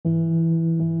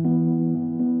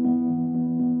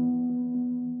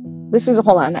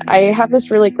hold on. I have this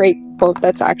really great quote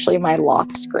that's actually my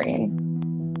lock screen.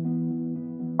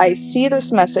 I see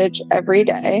this message every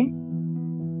day.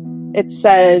 It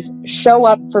says, show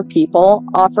up for people,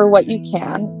 offer what you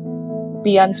can,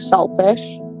 be unselfish,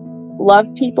 love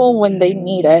people when they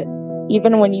need it,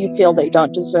 even when you feel they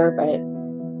don't deserve it.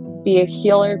 Be a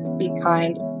healer, be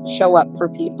kind, show up for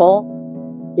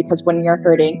people, because when you're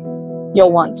hurting,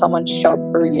 you'll want someone to show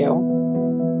up for you.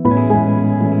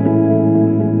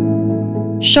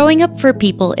 Showing up for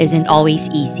people isn't always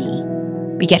easy.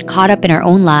 We get caught up in our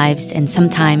own lives, and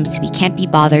sometimes we can't be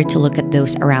bothered to look at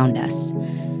those around us,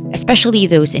 especially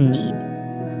those in need.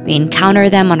 We encounter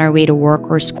them on our way to work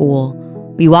or school,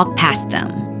 we walk past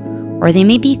them, or they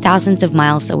may be thousands of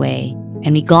miles away,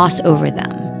 and we gloss over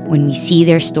them when we see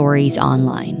their stories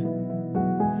online.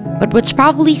 But what's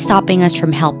probably stopping us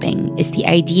from helping is the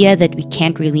idea that we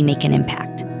can't really make an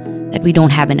impact, that we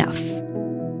don't have enough.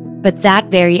 But that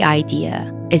very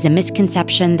idea is a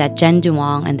misconception that Jen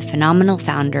Duong and the phenomenal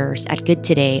founders at Good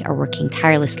Today are working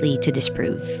tirelessly to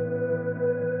disprove.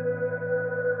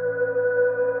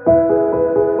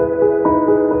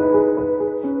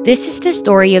 This is the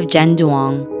story of Jen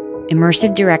Duong,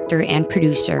 immersive director and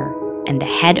producer, and the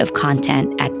head of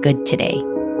content at Good Today.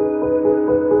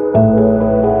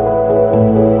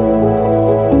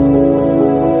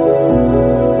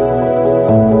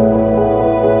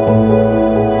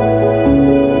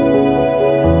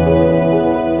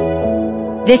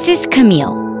 This is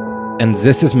Camille. And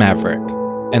this is Maverick.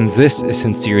 And this is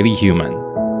Sincerely Human,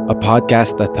 a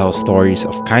podcast that tells stories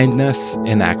of kindness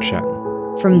in action.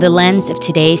 From the lens of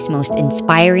today's most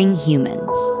inspiring humans.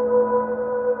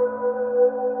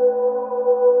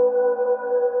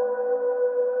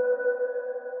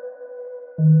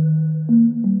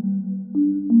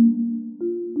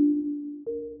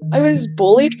 I was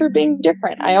bullied for being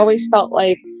different. I always felt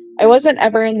like I wasn't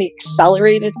ever in the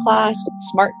accelerated class with the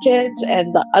smart kids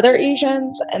and the other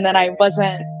Asians. And then I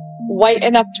wasn't white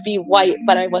enough to be white,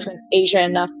 but I wasn't Asian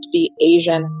enough to be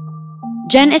Asian.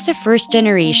 Jen is a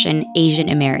first-generation Asian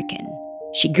American.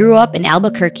 She grew up in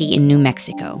Albuquerque in New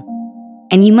Mexico.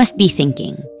 And you must be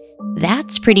thinking,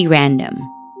 that's pretty random.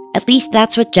 At least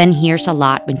that's what Jen hears a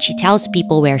lot when she tells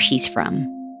people where she's from.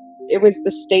 It was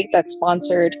the state that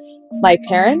sponsored my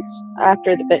parents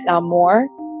after the Vietnam War.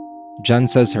 Jen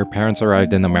says her parents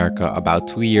arrived in America about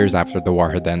 2 years after the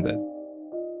war had ended.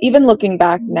 Even looking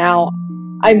back now,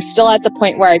 I'm still at the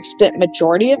point where I've spent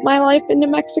majority of my life in New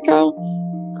Mexico.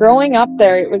 Growing up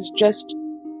there, it was just,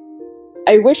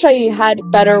 I wish I had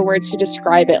better words to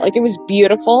describe it. Like, it was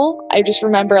beautiful. I just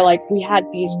remember, like, we had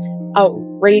these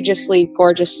outrageously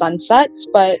gorgeous sunsets,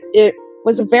 but it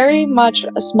was very much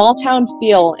a small town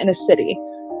feel in a city.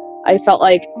 I felt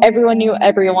like everyone knew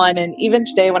everyone, and even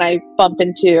today when I bump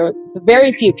into the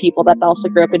very few people that also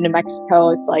grew up in New Mexico,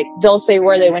 it's like they'll say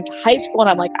where they went to high school, and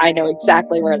I'm like, I know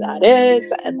exactly where that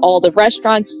is, and all the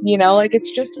restaurants, like it's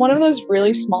just one of those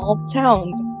really small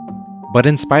towns. But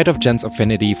in spite of Jen's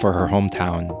affinity for her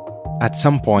hometown, at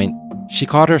some point, she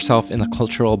caught herself in a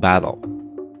cultural battle.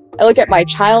 I look at my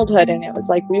childhood and it was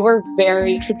like we were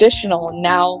very traditional. And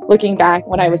now looking back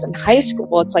when I was in high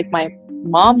school, it's like my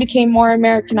mom became more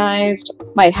Americanized.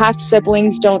 My half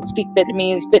siblings don't speak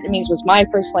Vietnamese. Vietnamese was my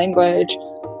first language.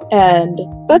 And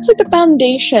that's like the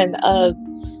foundation of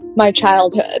my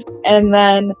childhood. And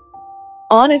then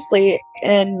honestly,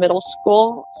 in middle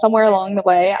school, somewhere along the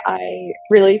way, I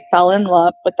really fell in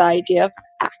love with the idea of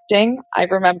acting. I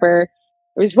remember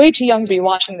I was way too young to be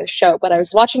watching this show, but I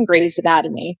was watching Grey's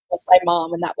Anatomy with my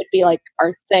mom, and that would be like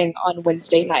our thing on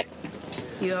Wednesday night.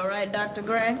 You all right, Dr.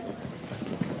 Gray?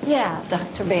 Yeah,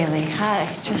 Dr. Bailey. Hi,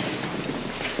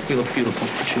 You look beautiful,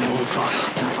 but you don't look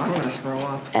off. I'm gonna throw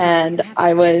up. And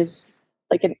I was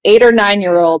like an 8 or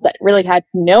 9-year-old that really had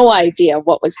no idea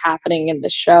what was happening in the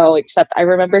show, except I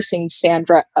remember seeing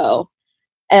Sandra Oh.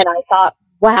 And I thought,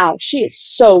 wow, she is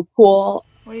so cool.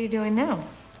 What are you doing now?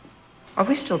 Are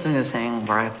we still doing the thing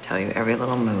where I have to tell you every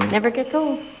little move? Never gets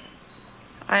old.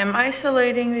 I am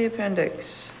isolating the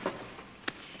appendix.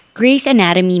 Grey's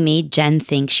Anatomy made Jen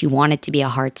think she wanted to be a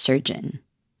heart surgeon.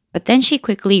 But then she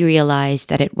quickly realized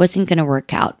that it wasn't going to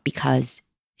work out because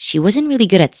she wasn't really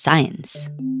good at science.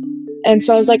 And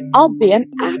so I was like, I'll be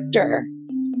an actor.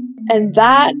 And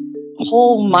that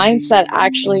whole mindset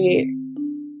actually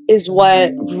is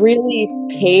what really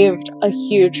paved a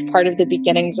huge part of the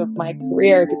beginnings of my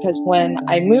career, because when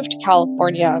I moved to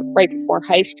California right before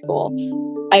high school,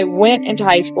 I went into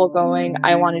high school going,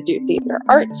 I want to do theater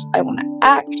arts, I want to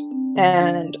act,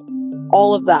 and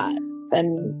all of that.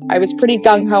 And I was pretty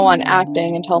gung-ho on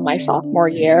acting until my sophomore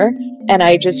year. And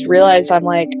I just realized, I'm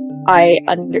like, I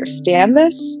understand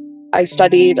this, I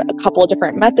studied a couple of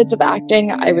different methods of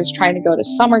acting. I was trying to go to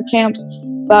summer camps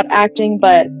about acting,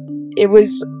 but it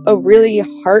was a really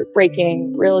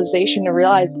heartbreaking realization to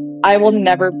realize I will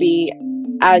never be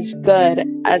as good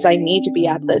as I need to be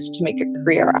at this to make a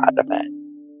career out of it.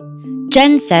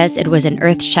 Jen says it was an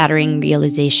earth-shattering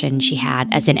realization she had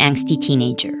as an angsty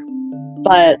teenager.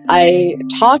 But I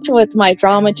talked with my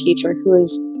drama teacher, who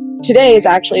today is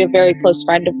actually a very close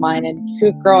friend of mine and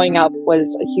who growing up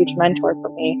was a huge mentor for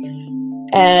me.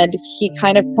 And he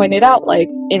kind of pointed out, like,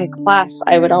 in class,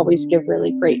 I would always give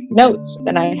really great notes.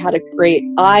 And I had a great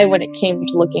eye when it came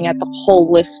to looking at the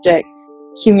holistic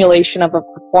accumulation of a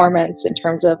performance in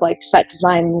terms of like set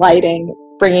design, lighting,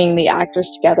 bringing the actors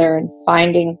together and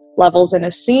finding levels in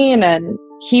a scene. And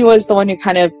he was the one who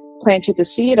kind of planted the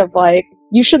seed of like,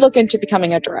 you should look into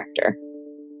becoming a director.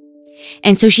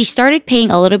 And so she started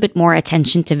paying a little bit more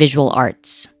attention to visual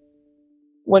arts.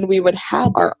 When we would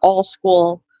have our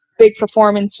all-school big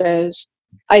performances,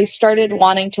 I started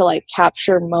wanting to like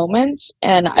capture moments,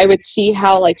 and I would see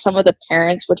how like some of the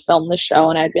parents would film the show,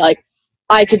 and I'd be like,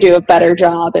 I could do a better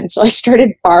job. And so I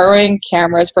started borrowing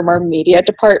cameras from our media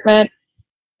department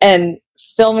and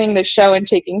filming the show and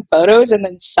taking photos and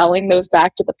then selling those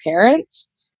back to the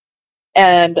parents.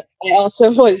 And I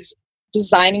also was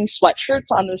designing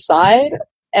sweatshirts on the side,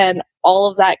 and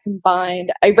all of that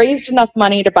combined, I raised enough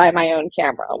money to buy my own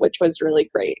camera, which was really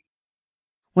great.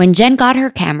 When Jen got her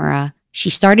camera, she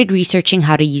started researching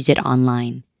how to use it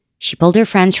online. She pulled her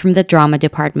friends from the drama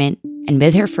department, and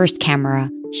with her first camera,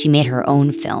 she made her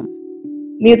own film.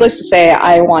 Needless to say,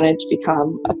 I wanted to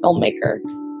become a filmmaker.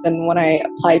 And when I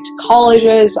applied to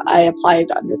colleges, I applied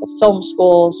under the film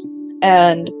schools,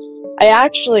 and I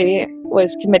actually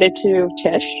was committed to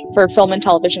Tisch for film and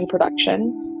television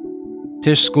production.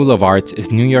 Tisch School of Arts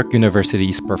is New York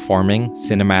University's performing,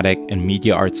 cinematic, and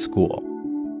media arts school.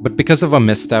 But because of a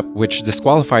misstep which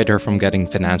disqualified her from getting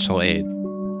financial aid,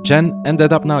 Jen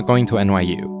ended up not going to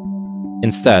NYU.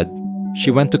 Instead,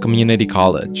 she went to community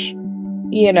college.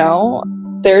 You know,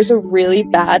 there's a really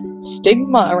bad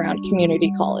stigma around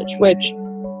community college, which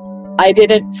I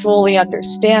didn't fully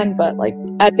understand, but like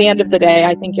at the end of the day,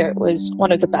 I think it was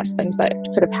one of the best things that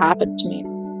could have happened to me.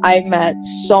 I met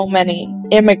so many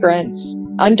immigrants,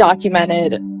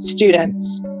 undocumented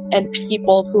students, and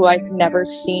people who I've never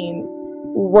seen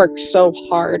work so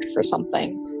hard for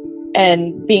something.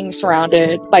 And being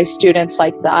surrounded by students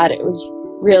like that, it was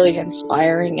really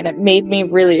inspiring, and it made me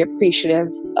really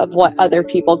appreciative of what other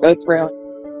people go through.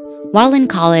 While in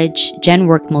college, Jen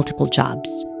worked multiple jobs.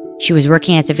 She was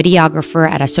working as a videographer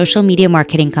at a social media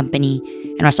marketing company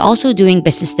and was also doing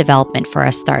business development for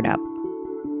a startup.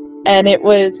 And it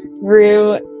was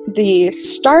through the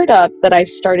startup that I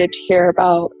started to hear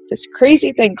about this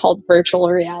crazy thing called virtual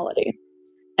reality.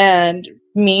 And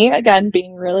me, again,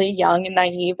 being really young and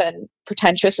naive and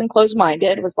pretentious and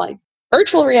closed-minded, was like,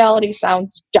 virtual reality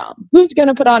sounds dumb. Who's going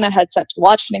to put on a headset to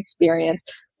watch an experience?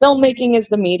 Filmmaking is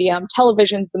the medium.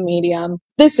 Television's the medium.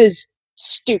 This is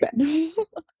stupid.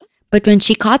 But when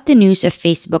she caught the news of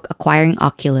Facebook acquiring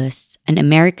Oculus, an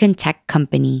American tech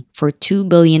company, for $2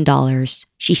 billion,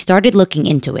 she started looking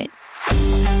into it.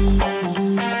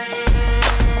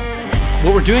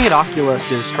 What we're doing at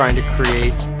Oculus is trying to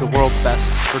create the world's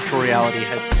best virtual reality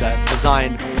headset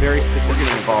designed very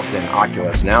specifically. Involved in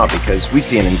Oculus now because we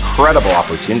see an incredible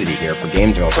opportunity here for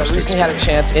game developers. So I recently had a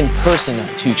chance in person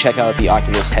to check out the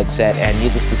Oculus headset, and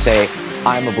needless to say,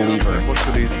 I'm a believer. I've looked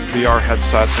at these VR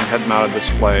headsets and head-mounted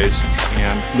displays,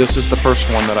 and this is the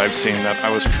first one that I've seen that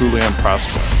I was truly impressed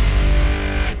with.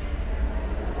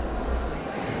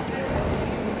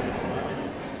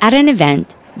 At an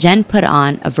event, Jen put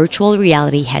on a virtual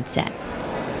reality headset.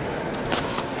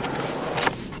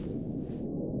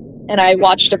 And I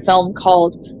watched a film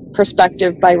called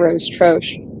Perspective by Rose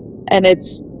Troche. And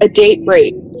it's a date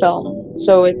rape film.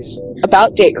 So it's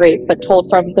about date rape, but told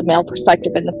from the male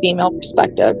perspective and the female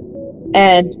perspective.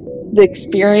 And the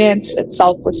experience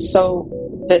itself was so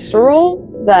visceral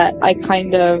that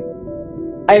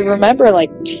I remember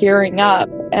like tearing up,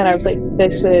 and I was like,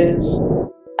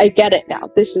 I get it now.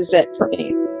 This is it for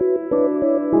me.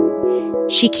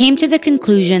 She came to the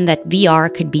conclusion that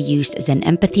VR could be used as an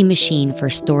empathy machine for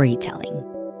storytelling.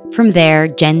 From there,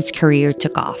 Jen's career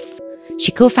took off.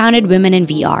 She co-founded Women in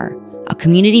VR, a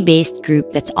community-based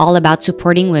group that's all about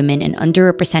supporting women and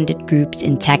underrepresented groups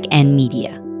in tech and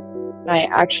media. I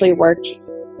actually worked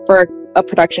for a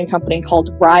production company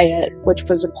called Riot, which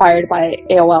was acquired by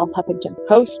AOL Huffington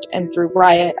Post. And through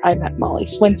Riot, I met Molly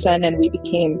Swinson, and we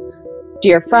became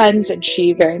dear friends, and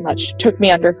she very much took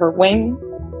me under her wing.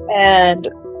 And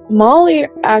Molly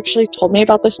actually told me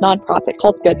about this nonprofit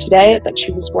called Good Today that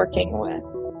she was working with.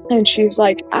 And she was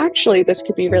like, actually, this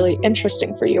could be really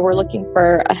interesting for you. We're looking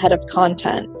for a head of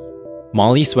content.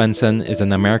 Molly Swenson is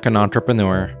an American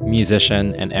entrepreneur,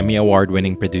 musician, and Emmy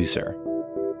Award-winning producer.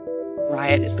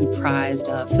 Riot is comprised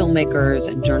of filmmakers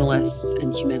and journalists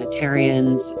and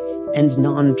humanitarians and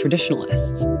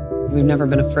non-traditionalists. We've never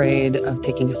been afraid of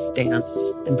taking a stance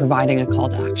and providing a call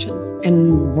to action.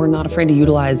 And we're not afraid to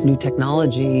utilize new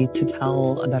technology to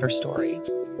tell a better story.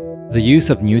 The use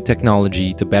of new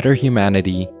technology to better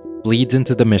humanity bleeds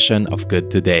into the mission of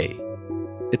Good Today.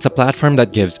 It's a platform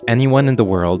that gives anyone in the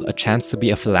world a chance to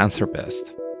be a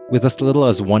philanthropist, with as little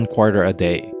as $1/4 a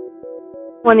day.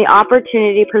 When the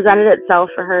opportunity presented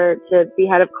itself for her to be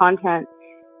head of content,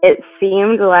 it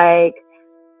seemed like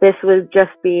this would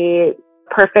just be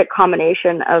perfect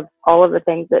combination of all of the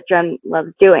things that Jen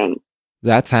loves doing.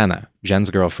 That's Hannah, Jen's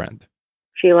girlfriend.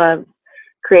 She loves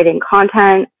creating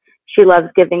content. She loves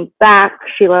giving back.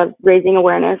 She loves raising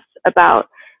awareness about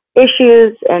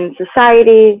issues in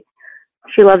society.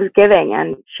 She loves giving,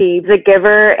 and she's a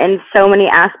giver in so many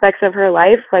aspects of her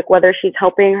life, like whether she's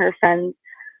helping her friends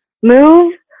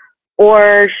move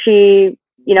or she,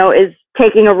 is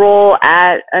taking a role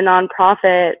at a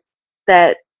nonprofit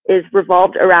that is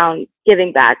revolved around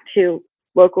giving back to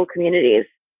local communities.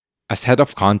 As head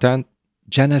of content,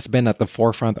 Jen has been at the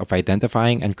forefront of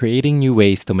identifying and creating new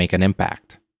ways to make an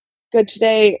impact. Good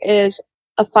Today is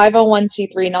a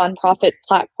 501c3 nonprofit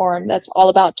platform that's all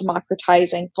about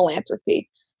democratizing philanthropy,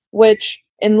 which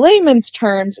in layman's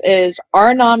terms is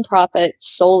our nonprofit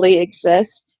solely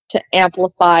exists to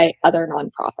amplify other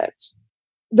nonprofits.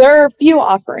 There are a few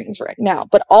offerings right now,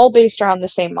 but all based around the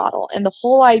same model. And the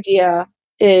whole idea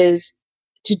is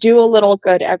to do a little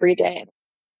good every day.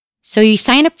 So you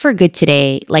sign up for Good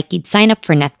Today like you'd sign up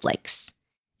for Netflix.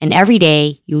 And every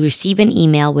day, you'll receive an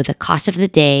email with the cost of the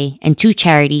day and 2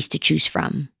 charities to choose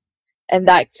from. And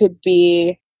that could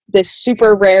be this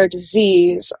super rare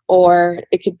disease, or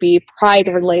it could be pride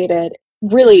related,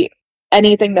 really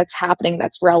anything that's happening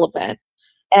that's relevant.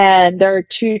 And there are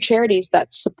 2 charities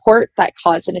that support that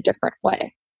cause in a different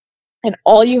way. And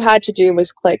all you had to do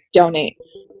was click donate.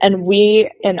 And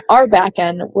we, in our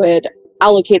backend, would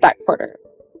allocate that quarter.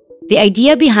 The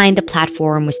idea behind the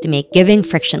platform was to make giving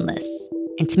frictionless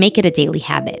and to make it a daily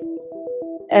habit.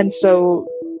 And so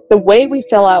the way we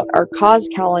fill out our cause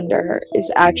calendar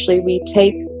is actually we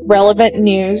take relevant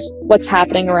news, what's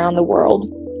happening around the world,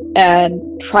 and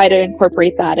try to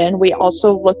incorporate that in. We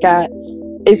also look at,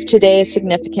 is today a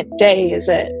significant day? Is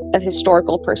it a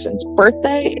historical person's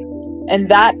birthday? And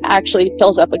that actually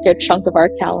fills up a good chunk of our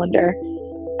calendar.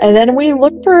 And then we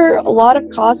look for a lot of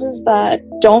causes that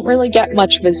don't really get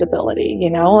much visibility,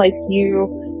 like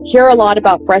you hear a lot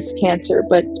about breast cancer,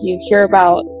 but you hear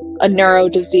about a neuro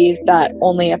disease that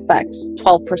only affects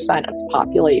 12% of the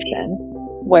population,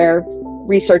 where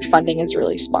research funding is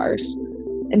really sparse.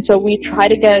 And so we try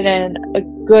to get in a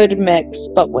good mix,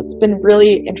 but what's been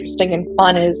really interesting and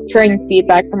fun is hearing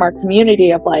feedback from our community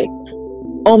of like,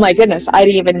 oh my goodness, I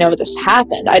didn't even know this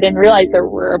happened. I didn't realize there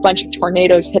were a bunch of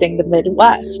tornadoes hitting the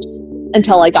Midwest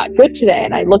until I got Good Today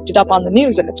and I looked it up on the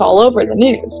news and it's all over the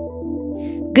news.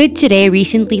 Good Today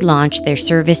recently launched their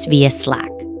service via Slack.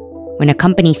 When a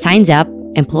company signs up,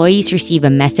 employees receive a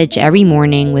message every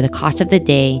morning with the cost of the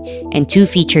day and 2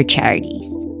 featured charities.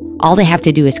 All they have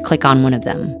to do is click on one of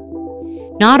them.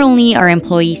 Not only are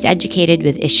employees educated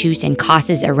with issues and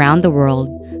causes around the world,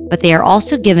 but they are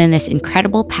also given this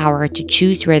incredible power to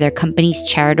choose where their company's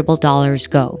charitable dollars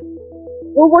go.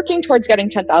 We're working towards getting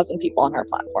 10,000 people on our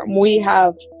platform. We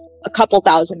have a couple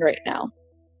thousand right now.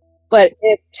 But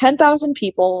if 10,000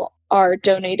 people are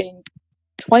donating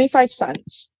 25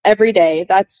 cents every day,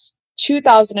 that's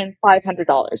 $2,500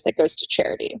 that goes to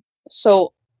charity.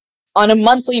 So on a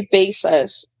monthly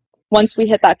basis, once we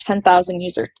hit that 10,000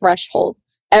 user threshold,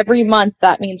 every month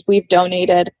that means we've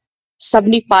donated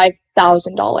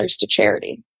 $75,000 to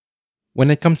charity.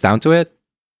 When it comes down to it,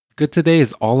 Good Today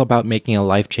is all about making a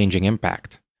life-changing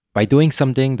impact by doing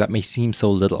something that may seem so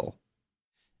little.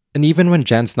 And even when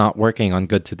Jen's not working on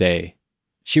Good Today,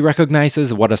 she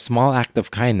recognizes what a small act of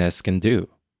kindness can do.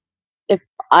 If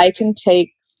I can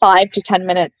take 5 to 10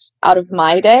 minutes out of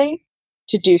my day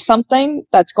to do something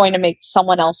that's going to make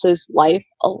someone else's life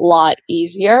a lot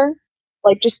easier,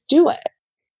 just do it.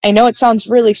 I know it sounds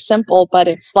really simple, but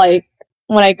it's like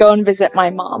when I go and visit my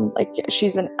mom,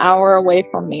 she's an hour away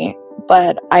from me,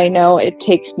 but I know it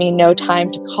takes me no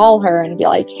time to call her and be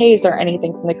like, hey, is there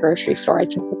anything from the grocery store I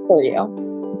can cook for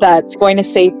you? That's going to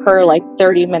save her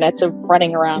 30 minutes of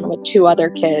running around with 2 other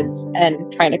kids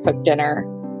and trying to cook dinner.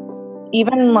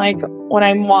 Even when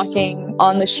I'm walking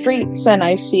on the streets and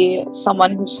I see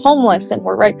someone who's homeless and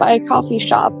we're right by a coffee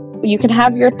shop, You can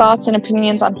have your thoughts and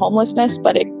opinions on homelessness,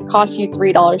 but it costs you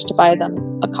 $3 to buy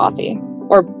them a coffee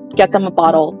or get them a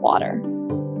bottle of water.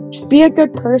 Just be a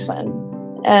good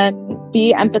person and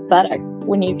be empathetic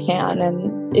when you can.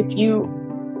 And if you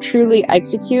truly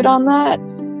execute on that,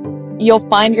 you'll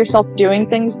find yourself doing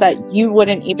things that you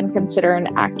wouldn't even consider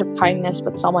an act of kindness,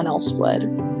 but someone else would.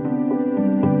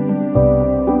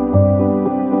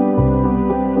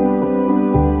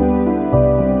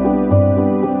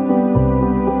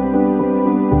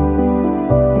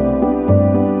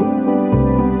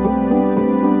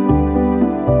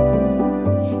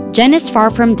 Jen is far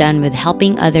from done with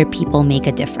helping other people make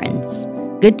a difference.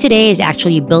 Good Today is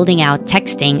actually building out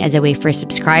texting as a way for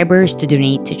subscribers to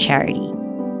donate to charity.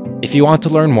 If you want to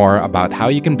learn more about how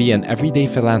you can be an everyday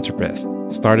philanthropist,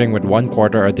 starting with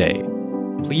 $1 a day,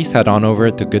 please head on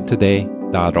over to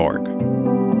goodtoday.org.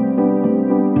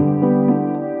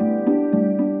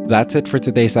 That's it for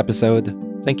today's episode.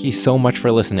 Thank you so much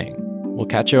for listening. We'll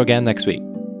catch you again next week.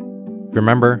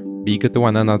 Remember, be good to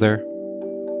one another.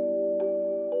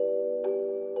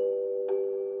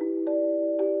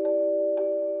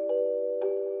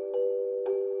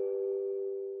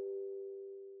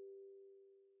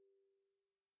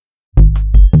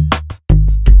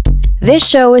 This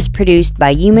show is produced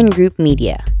by Human Group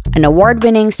Media, an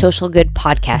award-winning social good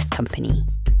podcast company.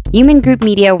 Human Group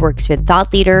Media works with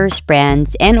thought leaders,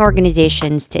 brands, and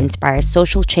organizations to inspire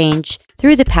social change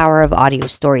through the power of audio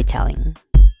storytelling.